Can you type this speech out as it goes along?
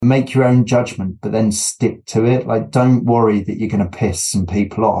make your own judgment, but then stick to it. Like, don't worry that you're going to piss some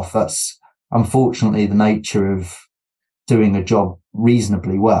people off. That's unfortunately the nature of doing a job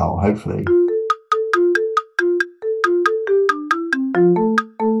reasonably well, hopefully.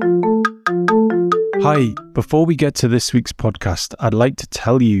 Hi, before we get to this week's podcast, I'd like to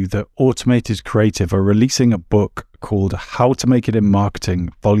tell you that Automated Creative are releasing a book called How to Make It in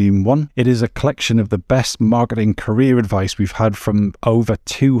Marketing, Volume 1. It is a collection of the best marketing career advice we've had from over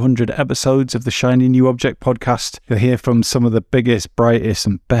 200 episodes of the Shiny New Object podcast. You'll hear from some of the biggest, brightest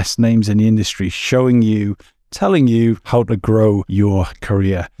and best names in the industry telling you how to grow your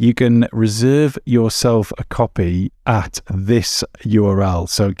career. You can reserve yourself a copy at this URL.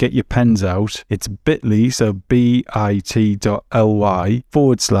 So get your pens out. It's bit.ly, so bit.ly/make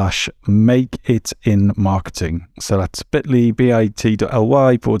it in marketing. So that's bit.ly, bit.ly/make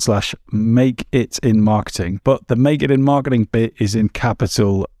it in marketing. But the make it in marketing bit is in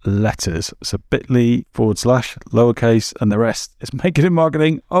capital letters. So bit.ly/lowercase, and the rest is make it in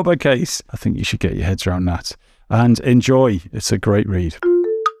marketing, uppercase. I think you should get your heads around that. And enjoy. It's a great read.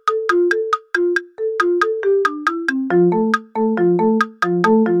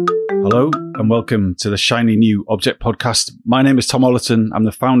 Hello and welcome to the Shiny New Object podcast. My name is Tom Ollerton. I'm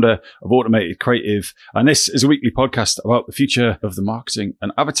the founder of Automated Creative, and this is a weekly podcast about the future of the marketing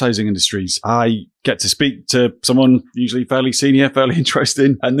and advertising industries. I get to speak to someone usually fairly senior, fairly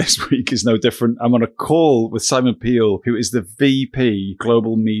interesting, and this week is no different. I'm on a call with Simon Peel, who is the VP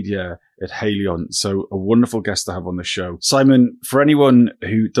Global Media at Haleon. So a wonderful guest to have on the show. Simon, for anyone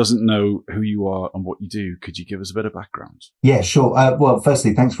who doesn't know who you are and what you do, could you give us a bit of background? Yeah, sure. Well,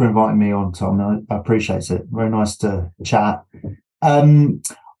 firstly, thanks for inviting me on, Tom. I appreciate it. Very nice to chat.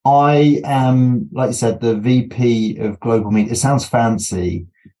 I am, like you said, the VP of Global Media. It sounds fancy,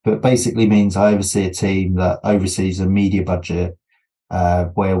 but basically means I oversee a team that oversees a media budget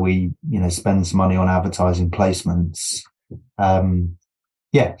where we, spend some money on advertising placements.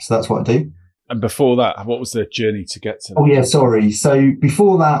 Yeah, so that's what I do. And before that, what was the journey to get to that? Oh, yeah, sorry. So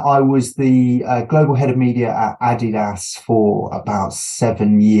before that, I was the global head of media at Adidas for about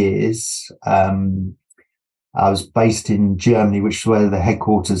 7 years. I was based in Germany, which is where the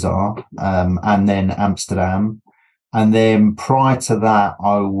headquarters are, and then Amsterdam. And then prior to that,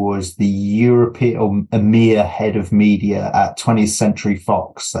 I was the European or EMEA head of media at 20th Century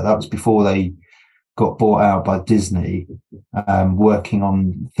Fox. So that was before they got bought out by Disney, working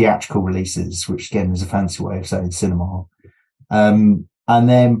on theatrical releases, which again is a fancy way of saying cinema. And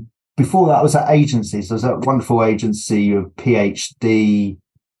then before that, I was at agencies. So I was at a wonderful agency of PhD,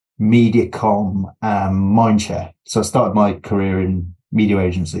 Mediacom, and Mindshare. So I started my career in media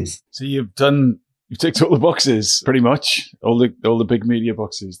agencies. So you've ticked all the boxes, pretty much all the big media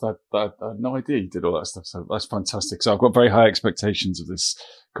boxes. That I had no idea you did all that stuff. So that's fantastic. So I've got very high expectations of this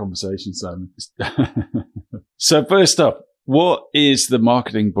conversation, Simon. So first up, what is the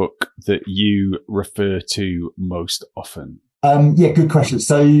marketing book that you refer to most often? Yeah, good question.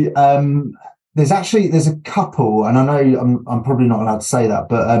 So there's a couple, and I know I'm probably not allowed to say that,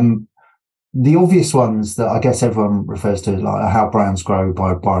 but the obvious ones that I guess everyone refers to, like How Brands Grow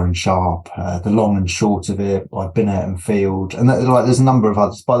by Byron Sharp, The Long and Short of It by Binet and Field, and there's a number of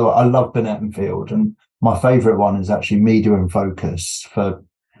others. By the way, I love Binet and Field, and my favourite one is actually Media in Focus, for,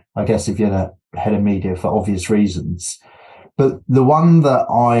 I guess, if you're the head of media, for obvious reasons. But the one that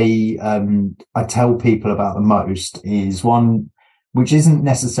I tell people about the most is one which isn't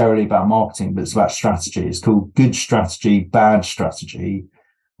necessarily about marketing, but it's about strategy. It's called Good Strategy, Bad Strategy.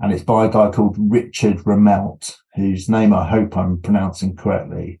 And it's by a guy called Richard Ramelt, whose name I hope I'm pronouncing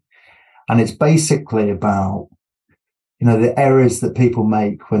correctly. And it's basically about, the errors that people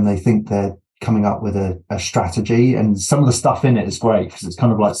make when they think they're coming up with a strategy. And some of the stuff in it is great because it's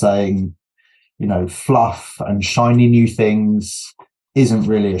kind of like saying, fluff and shiny new things isn't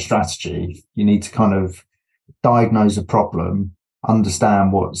really a strategy. You need to kind of diagnose a problem,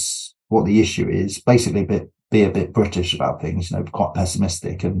 understand what the issue is, basically be a bit British about things, quite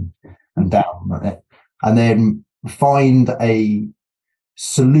pessimistic and down on it, and then find a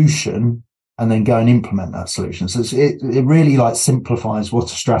solution and then go and implement that solution. So it really simplifies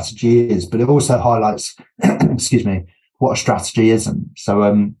what a strategy is, but it also highlights, excuse me, what a strategy isn't.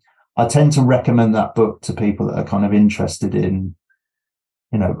 So I tend to recommend that book to people that are kind of interested in,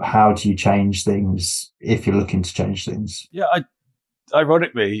 how do you change things if you're looking to change things? Yeah,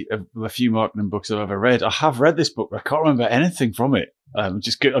 ironically, of a few marketing books I've ever read, I have read this book, but I can't remember anything from it. I'm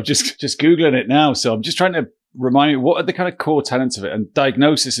just Googling it now. So I'm just trying to remind me, what are the kind of core tenets of it? And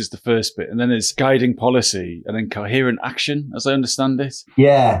diagnosis is the first bit. And then there's guiding policy and then coherent action, as I understand it.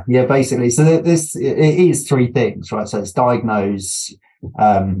 Yeah, basically. So it is three things, right? So it's diagnose,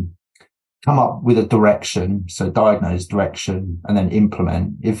 come up with a direction, so diagnose, direction, and then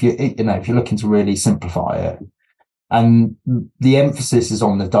implement. If you're looking to really simplify it, and the emphasis is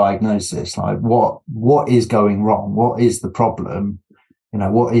on the diagnosis, like what is going wrong, what is the problem,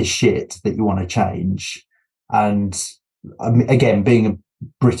 what is shit that you want to change. And again, being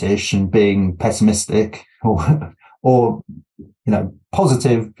British and being pessimistic or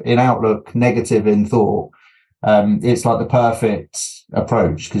positive in outlook, negative in thought, it's like the perfect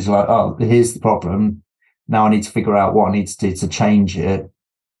approach, because you're like, oh, here's the problem. Now I need to figure out what I need to do to change it.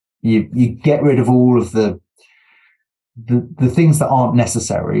 You get rid of all of the things that aren't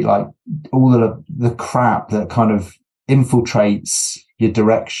necessary, like all the crap that kind of infiltrates your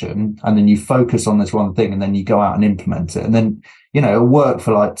direction, and then you focus on this one thing, and then you go out and implement it, and then it'll work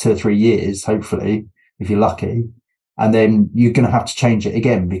for like 2 or 3 years, hopefully, if you're lucky. And then you're going to have to change it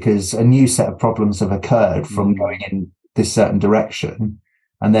again because a new set of problems have occurred from going in this certain direction.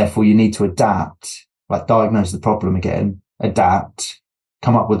 And therefore you need to adapt, like diagnose the problem again, adapt,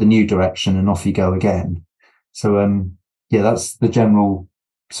 come up with a new direction, and off you go again. So, yeah, that's the general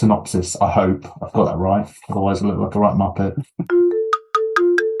synopsis. I hope I've got that right. Otherwise I look like a right muppet.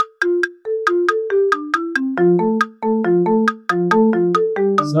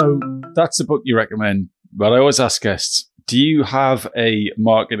 So that's the book you recommend. But I always ask guests, do you have a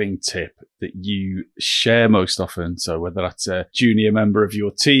marketing tip that you share most often? So whether that's a junior member of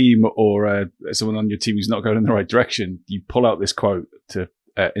your team or someone on your team who's not going in the right direction, you pull out this quote to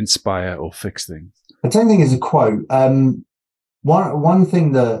inspire or fix things. I don't think it's a quote. One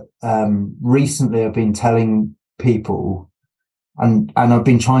thing that recently I've been telling people, and I've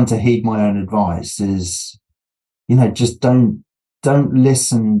been trying to heed my own advice, is, just don't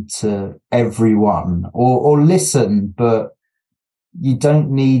listen to everyone, or listen, but you don't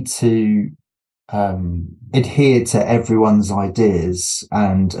need to adhere to everyone's ideas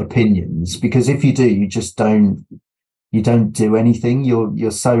and opinions, because if you do, you just don't do anything. You're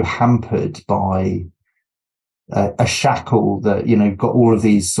so hampered by a shackle that, got all of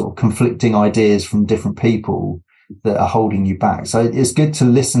these sort of conflicting ideas from different people that are holding you back. So it's good to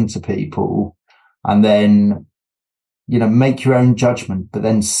listen to people and then make your own judgment, but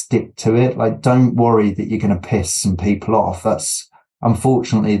then stick to it. Like, don't worry that you're going to piss some people off. That's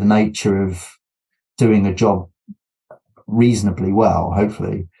unfortunately the nature of doing a job reasonably well,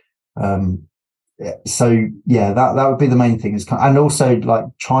 hopefully. So yeah, that would be the main thing, and also like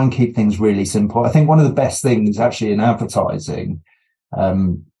try and keep things really simple. I think one of the best things actually in advertising,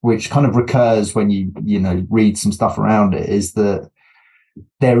 which kind of recurs when you read some stuff around it, is that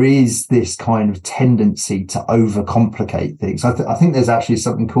there is this kind of tendency to overcomplicate things. I think there's actually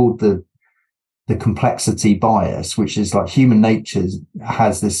something called the complexity bias, which is like human nature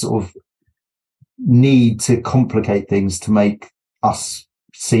has this sort of need to complicate things to make us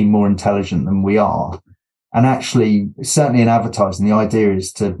seem more intelligent than we are. And actually, certainly in advertising, the idea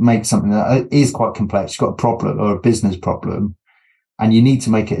is to make something that is quite complex. You've got a problem or a business problem, and you need to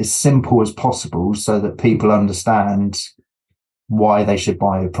make it as simple as possible so that people understand why they should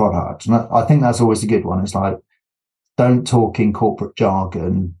buy a product. And I think that's always a good one. It's like, don't talk in corporate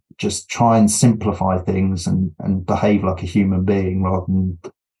jargon, just try and simplify things and behave like a human being rather than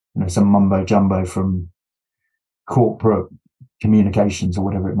some mumbo jumbo from corporate communications or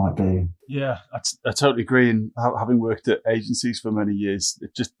whatever it might be. Yeah, I totally agree. And having worked at agencies for many years,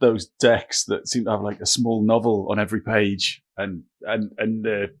 it's just those decks that seem to have like a small novel on every page, and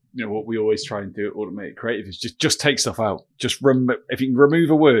what we always try and do at Automated Creative is just take stuff out. Just if you can remove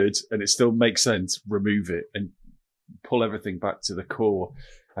a word and it still makes sense, remove it and pull everything back to the core.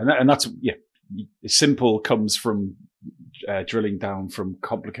 And that's simple comes from drilling down from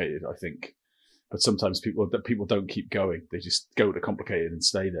complicated, I think. But sometimes people don't keep going. They just go to complicated and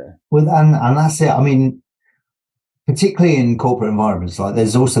stay there. Well, and that's it. I mean, particularly in corporate environments, like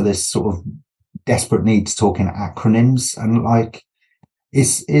there's also this sort of desperate need to talk in acronyms, and like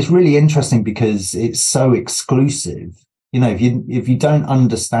it's really interesting because it's so exclusive. If you don't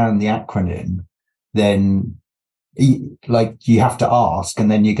understand the acronym, then you have to ask, and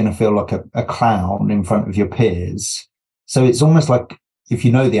then you're going to feel like a clown in front of your peers. So it's almost like, if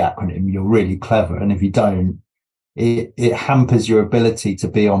you know the acronym, you're really clever. And if you don't, it hampers your ability to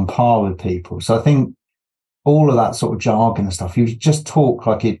be on par with people. So I think all of that sort of jargon and stuff, you just talk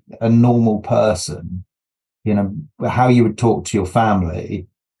like a normal person, how you would talk to your family.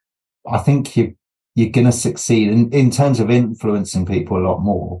 I think you're going to succeed in terms of influencing people a lot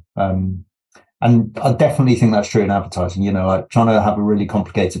more. And I definitely think that's true in advertising, like trying to have a really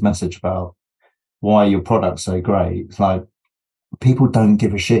complicated message about why your product's so great. It's like, people don't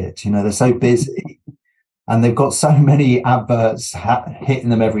give a shit, they're so busy. and they've got so many adverts hitting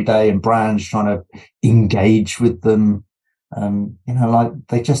them every day, and brands trying to engage with them. Like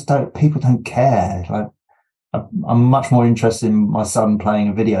they just don't. People don't care. Like I'm much more interested in my son playing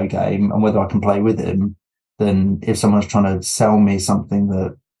a video game and whether I can play with him than if someone's trying to sell me something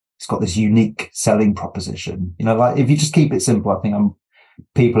that it's got this unique selling proposition. Like if you just keep it simple, I think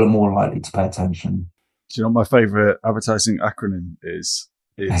people are more likely to pay attention. Do you know what my favorite advertising acronym is?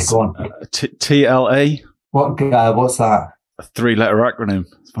 It's Go on. TLA. What's that? A 3-letter acronym.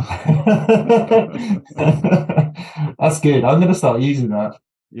 That's good. I'm going to start using that.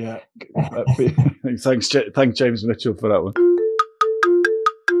 Yeah. Thanks James Mitchell for that one.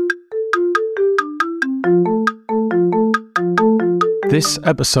 This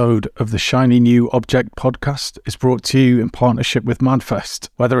episode of the Shiny New Object podcast is brought to you in partnership with Madfest.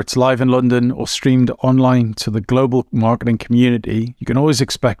 Whether it's live in London or streamed online to the global marketing community, you can always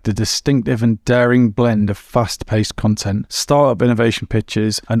expect a distinctive and daring blend of fast-paced content, startup innovation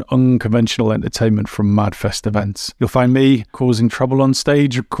pitches, and unconventional entertainment from Madfest events. You'll find me causing trouble on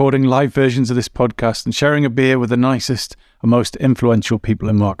stage, recording live versions of this podcast, and sharing a beer with the nicest and most influential people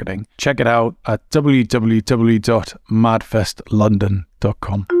in marketing. Check it out at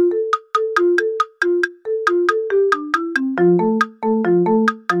www.madfestlondon.com.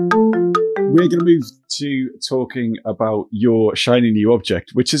 We're going to move to talking about your shiny new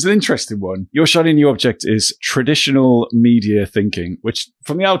object, which is an interesting one. Your shiny new object is traditional media thinking, which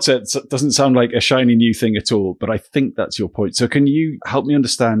from the outset doesn't sound like a shiny new thing at all, but I think that's your point. So can you help me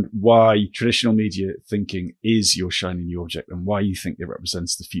understand why traditional media thinking is your shiny new object and why you think it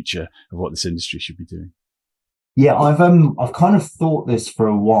represents the future of what this industry should be doing? Yeah, I've kind of thought this for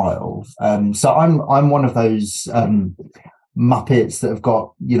a while. So I'm one of those Muppets that have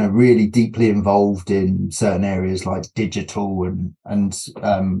got, really deeply involved in certain areas like digital and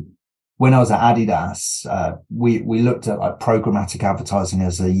when I was at Adidas, we looked at like programmatic advertising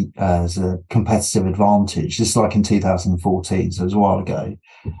as a competitive advantage. This is like in 2014, so it was a while ago.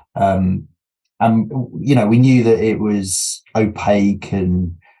 And we knew that it was opaque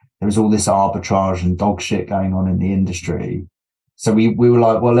and there was all this arbitrage and dog shit going on in the industry. So we were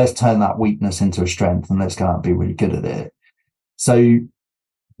like, well, let's turn that weakness into a strength and let's go out and be really good at it. So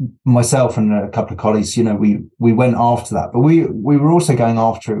myself and a couple of colleagues, we went after that, but we were also going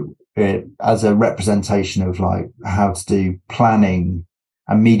after it as a representation of like how to do planning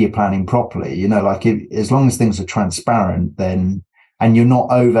and media planning properly. As long as things are transparent, then, and you're not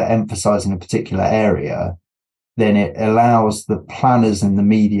overemphasizing a particular area, then it allows the planners and the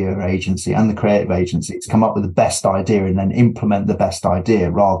media agency and the creative agency to come up with the best idea and then implement the best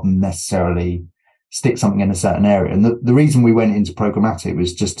idea rather than necessarily stick something in a certain area. And the reason we went into programmatic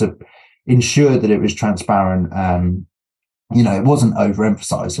was just to ensure that it was transparent. It wasn't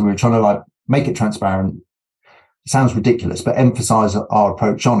overemphasized. So we were trying to like make it transparent. It sounds ridiculous, but emphasize our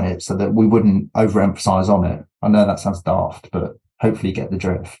approach on it so that we wouldn't overemphasize on it. I know that sounds daft, but hopefully you get the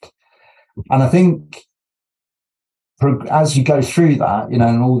drift. And I think as you go through that,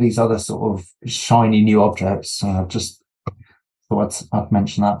 and all these other sort of shiny new objects, just thought I'd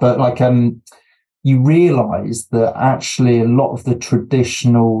mention that, but like, you realize that actually a lot of the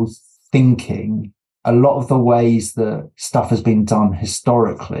traditional thinking, a lot of the ways that stuff has been done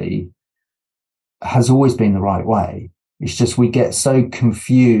historically has always been the right way. It's just we get so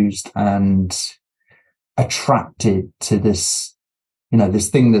confused and attracted to this, this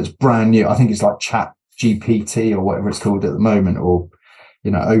thing that's brand new. I think it's like Chat GPT or whatever it's called at the moment, or,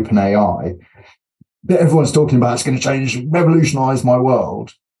 OpenAI. That everyone's talking about it's going to revolutionize my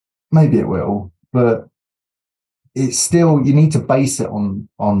world. Maybe it will. But it's still, you need to base it on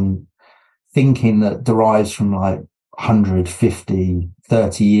thinking that derives from like 100, 50,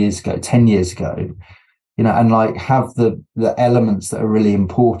 30 years ago, 10 years ago, and like have the elements that are really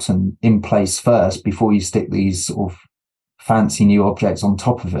important in place first before you stick these sort of fancy new objects on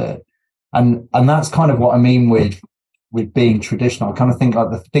top of it. And that's kind of what I mean with being traditional. I kind of think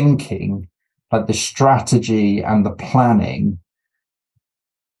like the thinking, like the strategy and the planning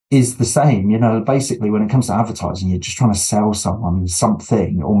is the same. Basically when it comes to advertising, you're just trying to sell someone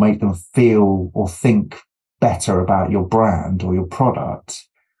something or make them feel or think better about your brand or your product.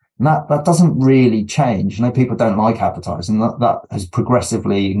 And that doesn't really change. People don't like advertising. That has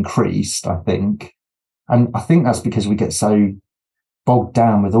progressively increased, I think. And I think that's because we get so bogged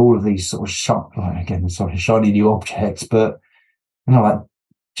down with all of these sort of shiny new objects, but like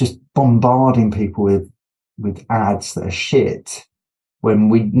just bombarding people with ads that are shit, when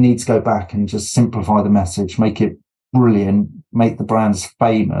we need to go back and just simplify the message, make it brilliant, make the brands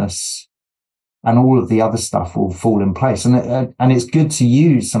famous, and all of the other stuff will fall in place. And it's good to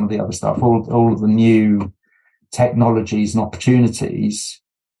use some of the other stuff, all of the new technologies and opportunities,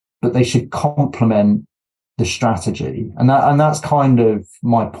 but they should complement the strategy. And that's kind of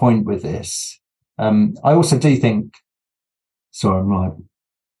my point with this. I also do think, sorry, I'm like,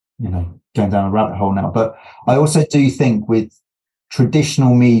 going down a rabbit hole now, but I also do think with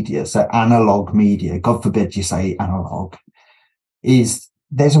traditional media, so analog media, God forbid you say analog,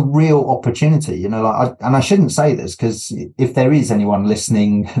 there's a real opportunity, and I shouldn't say this because if there is anyone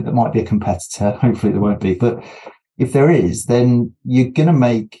listening that might be a competitor, hopefully there won't be, but if there is, then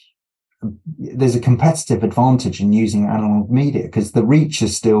there's a competitive advantage in using analog media because the reach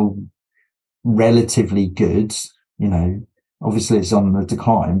is still relatively good. Obviously it's on the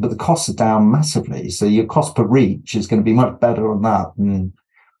decline, but the costs are down massively. So your cost per reach is going to be much better on that than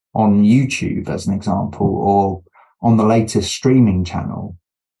on YouTube, as an example, or on the latest streaming channel.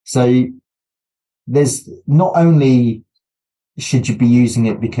 So there's not only should you be using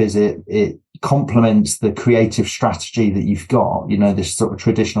it because it complements the creative strategy that you've got, this sort of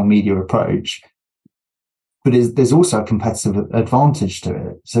traditional media approach, but there's also a competitive advantage to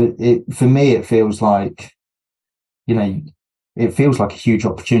it. So for me, it feels like, it feels like a huge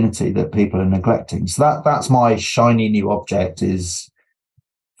opportunity that people are neglecting. So that's my shiny new object is,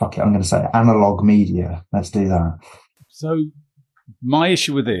 fuck it, I'm going to say analog media. Let's do that. So my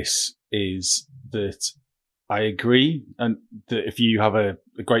issue with this is that I agree, and that if you have a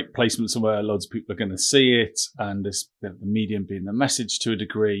great placement somewhere, loads of people are going to see it, and the medium being the message to a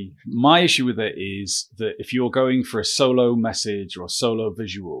degree. My issue with it is that if you're going for a solo message or a solo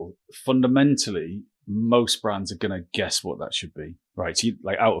visual, fundamentally, most brands are going to guess what that should be, right? So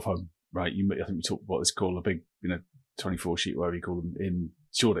like out of home, right? I think we talked about this called a big, 24 sheet, whatever you call them in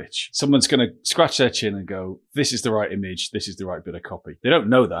Shoreditch. Someone's going to scratch their chin and go, this is the right image. This is the right bit of copy. They don't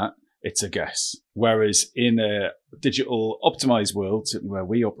know that. It's a guess. Whereas in a digital optimized world, certainly where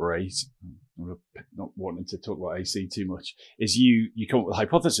we operate, not wanting to talk about AC too much, is you come up with a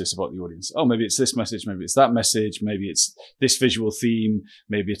hypothesis about the audience. Oh, maybe it's this message, maybe it's that message, maybe it's this visual theme,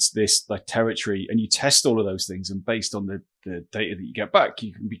 maybe it's this like territory, and you test all of those things, and based on the data that you get back,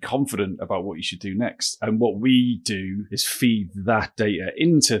 you can be confident about what you should do next. And what we do is feed that data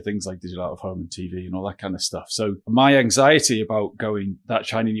into things like digital out of home and TV and all that kind of stuff. So my anxiety about going that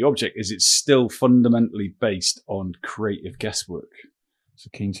shiny new object is it's still fundamentally based on creative guesswork. So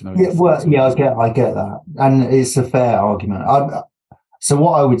keen to know. I get that, and it's a fair argument. So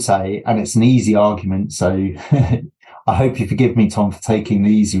what I would say, and it's an easy argument, so I hope you forgive me, Tom, for taking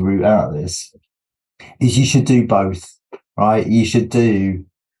the easy route out of this, is you should do both, right? You should do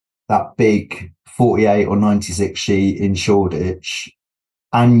that big 48 or 96 sheet in Shoreditch,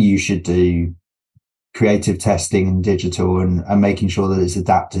 and you should do creative testing and digital and making sure that it's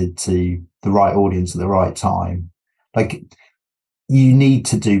adapted to the right audience at the right time. Like, you need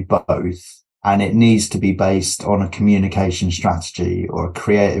to do both, and it needs to be based on a communication strategy or a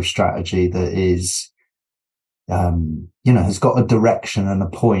creative strategy that is, has got a direction and a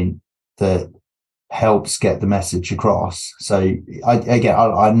point that helps get the message across. So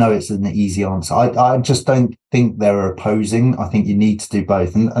I know it's an easy answer. I just don't think they're opposing. I think you need to do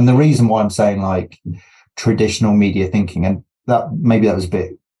both. And the reason why I'm saying like traditional media thinking, and that maybe that was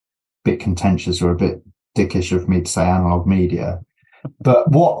a bit contentious or a bit dickish of me to say analog media. But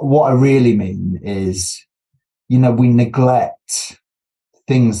what I really mean is, we neglect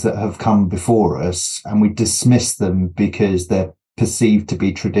things that have come before us and we dismiss them because they're perceived to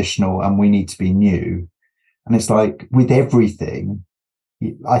be traditional and we need to be new. And it's like with everything,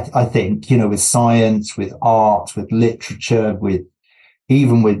 I think, with science, with art, with literature,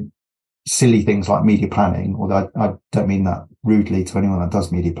 even with silly things like media planning, although I don't mean that rudely to anyone that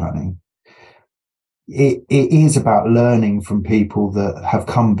does media planning. It is about learning from people that have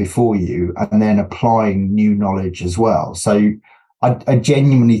come before you and then applying new knowledge as well. So I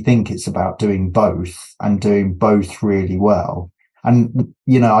genuinely think it's about doing both and doing both really well. And,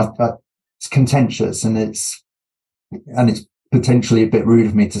 it's contentious and it's potentially a bit rude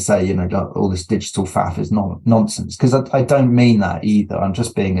of me to say, all this digital faff is nonsense, because I don't mean that either. I'm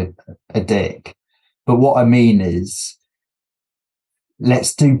just being a dick. But what I mean is,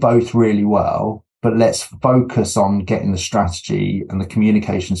 let's do both really well, but let's focus on getting the strategy and the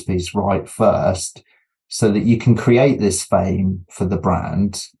communications piece right first, so that you can create this fame for the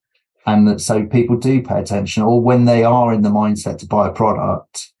brand, and that so people do pay attention, or when they are in the mindset to buy a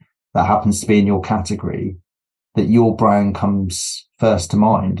product that happens to be in your category, that your brand comes first to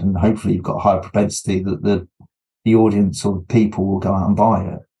mind, and hopefully you've got a higher propensity that the audience or the people will go out and buy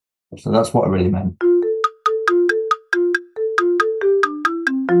it. So that's what I really meant.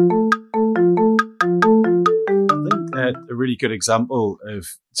 a really good example of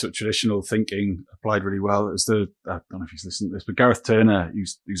sort of traditional thinking applied really well is I don't know if he's listened to this, but Gareth Turner,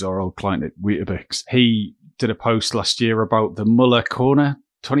 who's our old client at Weetabix, he did a post last year about the Muller Corner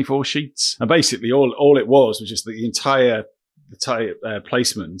 24 sheets. And basically all it was just the entire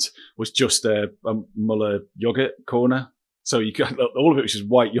placement was just a Muller yogurt corner. So you got all of it was just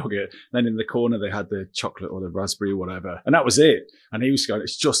white yogurt. Then in the corner they had the chocolate or the raspberry or whatever, and that was it. And he was going,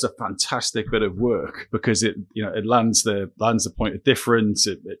 "It's just a fantastic bit of work because it lands the point of difference.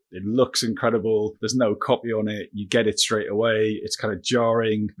 It looks incredible. There's no copy on it. You get it straight away. It's kind of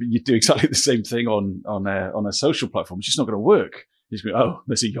jarring. You do exactly the same thing on a social platform. It's just not going to work." He's going, "Oh,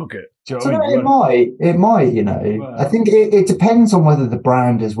 there's a yogurt." So it might. Wow. I think it depends on whether the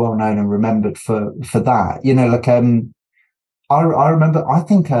brand is well known and remembered for that. Like I remember, I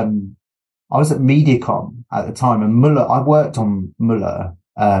think I was at MediaCom at the time, and Muller, I worked on Muller.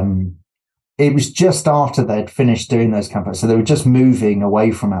 It was just after they'd finished doing those campaigns. So they were just moving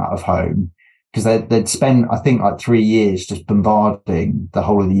away from out of home because they'd spent, I think, like 3 years just bombarding the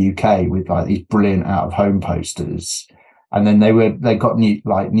whole of the UK with like these brilliant out of home posters. And then they got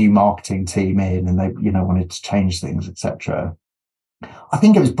new marketing team in, and they, wanted to change things, etc. I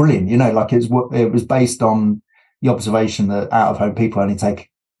think it was brilliant. It was based on the observation that out of home people only take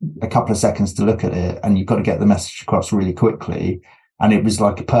a couple of seconds to look at it, and you've got to get the message across really quickly. And it was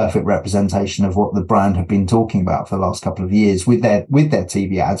like a perfect representation of what the brand had been talking about for the last couple of years with their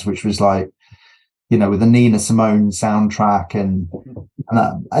TV ads, which was like, with the Nina Simone soundtrack. And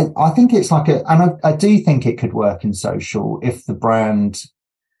I think it's like I do think it could work in social if the brand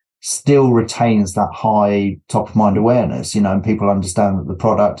still retains that high top of mind awareness, and people understand that the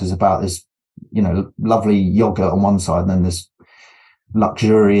product is about this, lovely yogurt on one side and then this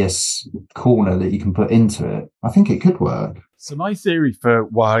luxurious corner that you can put into it. I think it could work. So my theory for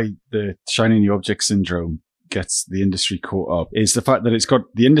why the shiny new object syndrome gets the industry caught up is the fact that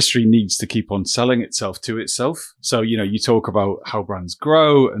the industry needs to keep on selling itself to itself. So, you talk about how brands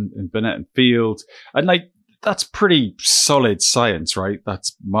grow and Binet and Field, and that's pretty solid science, right?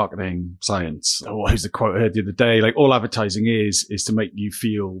 That's marketing science. Oh, here's the quote I heard the other day. Like, all advertising is to make you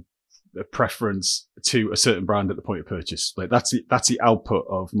feel a preference to a certain brand at the point of purchase. Like, that's the output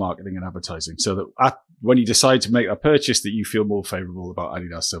of marketing and advertising. So that when you decide to make a purchase, that you feel more favorable about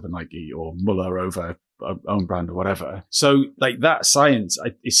Adidas over Nike or Muller over own brand or whatever. So that science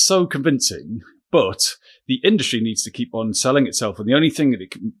is so convincing, but the industry needs to keep on selling itself. And the only thing that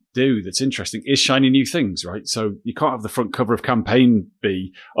it can do that's interesting is shiny new things, right? So you can't have the front cover of Campaign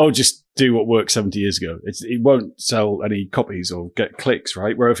be, just do what worked 70 years ago. It won't sell any copies or get clicks,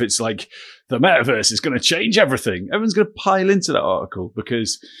 right? Where if it's like the metaverse is going to change everything, everyone's going to pile into that article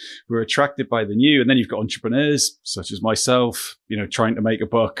because we're attracted by the new. And then you've got entrepreneurs such as myself, trying to make a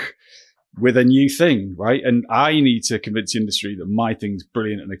buck with a new thing, right? And I need to convince the industry that my thing's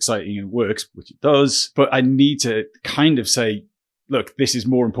brilliant and exciting and works, which it does. But I need to kind of say, look, this is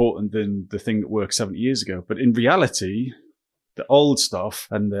more important than the thing that worked 70 years ago. But in reality, the old stuff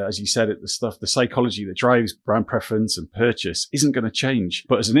and as you said, the psychology that drives brand preference and purchase isn't going to change.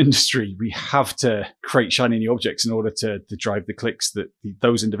 But as an industry, we have to create shiny new objects in order to drive the clicks that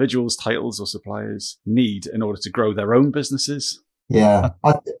those individuals, titles or suppliers need in order to grow their own businesses. Yeah,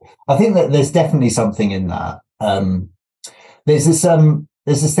 I think that there's definitely something in that. There's this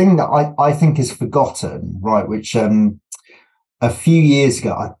thing that I think is forgotten, right? Which a few years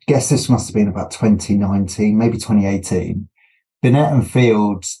ago, I guess this must have been about 2019, maybe 2018. Binet and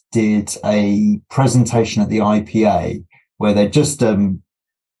Field did a presentation at the IPA where they're just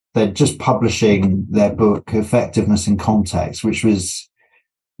publishing their book Effectiveness in Context, which was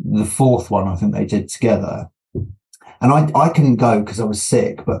the fourth one I think they did together. And I couldn't go because I was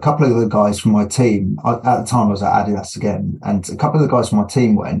sick, but a couple of the guys from my team, at the time I was at Adidas again, and a couple of the guys from my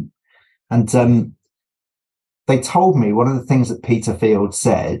team went, and they told me one of the things that Peter Field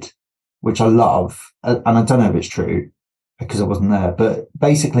said, which I love, and I don't know if it's true because I wasn't there, but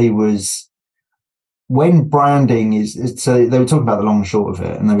basically was when branding is so they were talking about the long and short of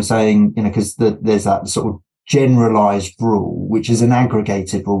it, and they were saying, because there's that sort of generalized rule, which is an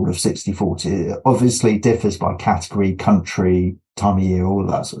aggregated rule of 60-40. It obviously differs by category, country, time of year, all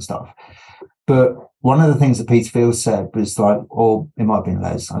of that sort of stuff. But one of the things that Peter Field said was or it might have been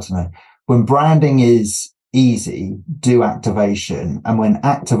Les, I don't know, when branding is easy, do activation. And when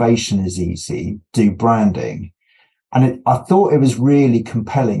activation is easy, do branding. And I thought it was really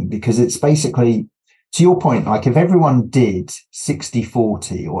compelling because it's basically, to your point, like if everyone did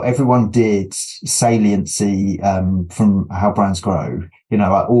 60-40 or everyone did saliency from how brands grow,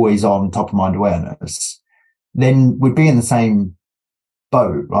 like always on top of mind awareness, then we'd be in the same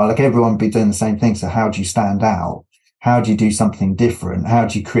boat, right? Like everyone would be doing the same thing. So how do you stand out? how do you do something different? How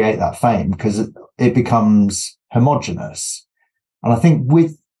do you create that fame? Because it becomes homogenous. And I think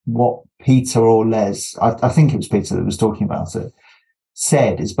with what Peter or Les, I think it was Peter that was talking about it,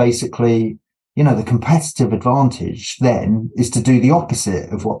 said is basically, the competitive advantage then is to do the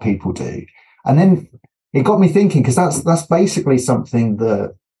opposite of what people do. And then it got me thinking, because that's basically something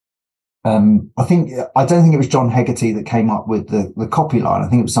that I don't think it was John Hegarty that came up with the copy line. I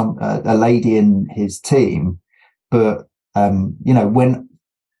think it was a lady in his team. But when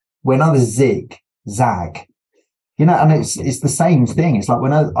others zag, and it's the same thing. It's like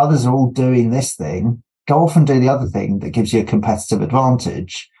when others are all doing this thing, go off and do the other thing that gives you a competitive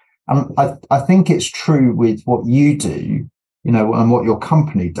advantage. And I think it's true with what you do, and what your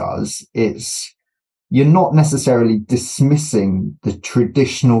company does. It's, you're not necessarily dismissing the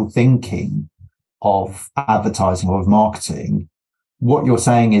traditional thinking of advertising or of marketing. What you're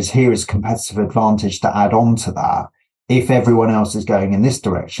saying is, here is a competitive advantage to add on to that. If everyone else is going in this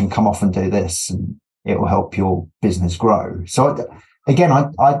direction, come off and do this, and it will help your business grow. So again,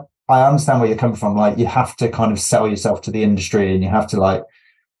 I understand where you're coming from. Like, you have to kind of sell yourself to the industry, and you have to like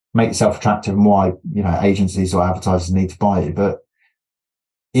make yourself attractive, and why, agencies or advertisers need to buy you. But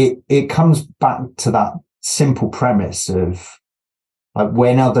it comes back to that simple premise of, like,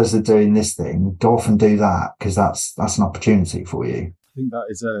 when others are doing this thing, go off and do that, because that's an opportunity for you. I think that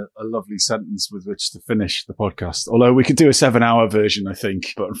is a lovely sentence with which to finish the podcast. Although we could do a 7-hour version, I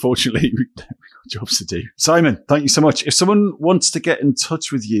think, but unfortunately we've got jobs to do. Simon, thank you so much. If someone wants to get in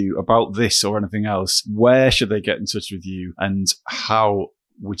touch with you about this or anything else, where should they get in touch with you, and how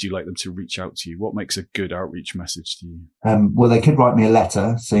would you like them to reach out to you? What makes a good outreach message to you? Well, they could write me a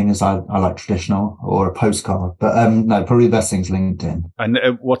letter, seeing as I like traditional, or a postcard. But no, probably the best thing's LinkedIn. And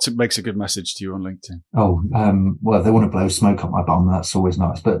what makes a good message to you on LinkedIn? Oh, well, they want to blow smoke up my bum. That's always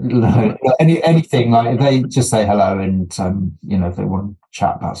nice. But anything, like, if they just say hello, and if they want to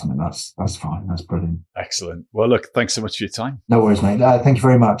chat about something, that's fine. That's brilliant. Excellent. Well, look, thanks so much for your time. No worries, mate. Thank you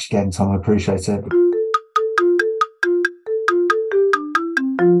very much again, Tom. I appreciate it.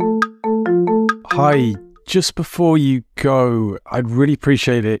 Hi, just before you go, I'd really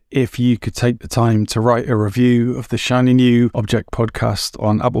appreciate it if you could take the time to write a review of the Shiny New Object podcast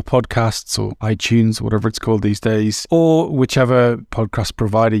on Apple Podcasts or iTunes, whatever it's called these days, or whichever podcast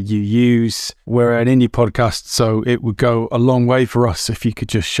provider you use. We're an indie podcast, so it would go a long way for us if you could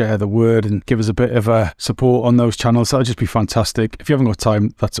just share the word and give us a bit of a support on those channels. That would just be fantastic. If you haven't got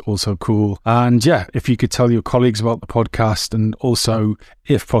time, that's also cool. And yeah, if you could tell your colleagues about the podcast, and also,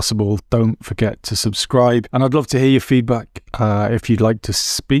 if possible, don't forget to subscribe. And I'd love to hear your feedback. If you'd like to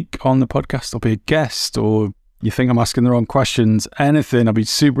speak on the podcast or be a guest, or you think I'm asking the wrong questions, anything, I'd be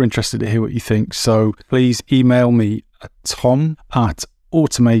super interested to hear what you think. So please email me at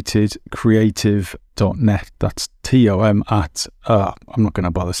tom@automatedcreative.net. That's TOM at, I'm not going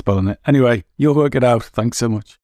to bother spelling it. Anyway, you'll work it out. Thanks so much.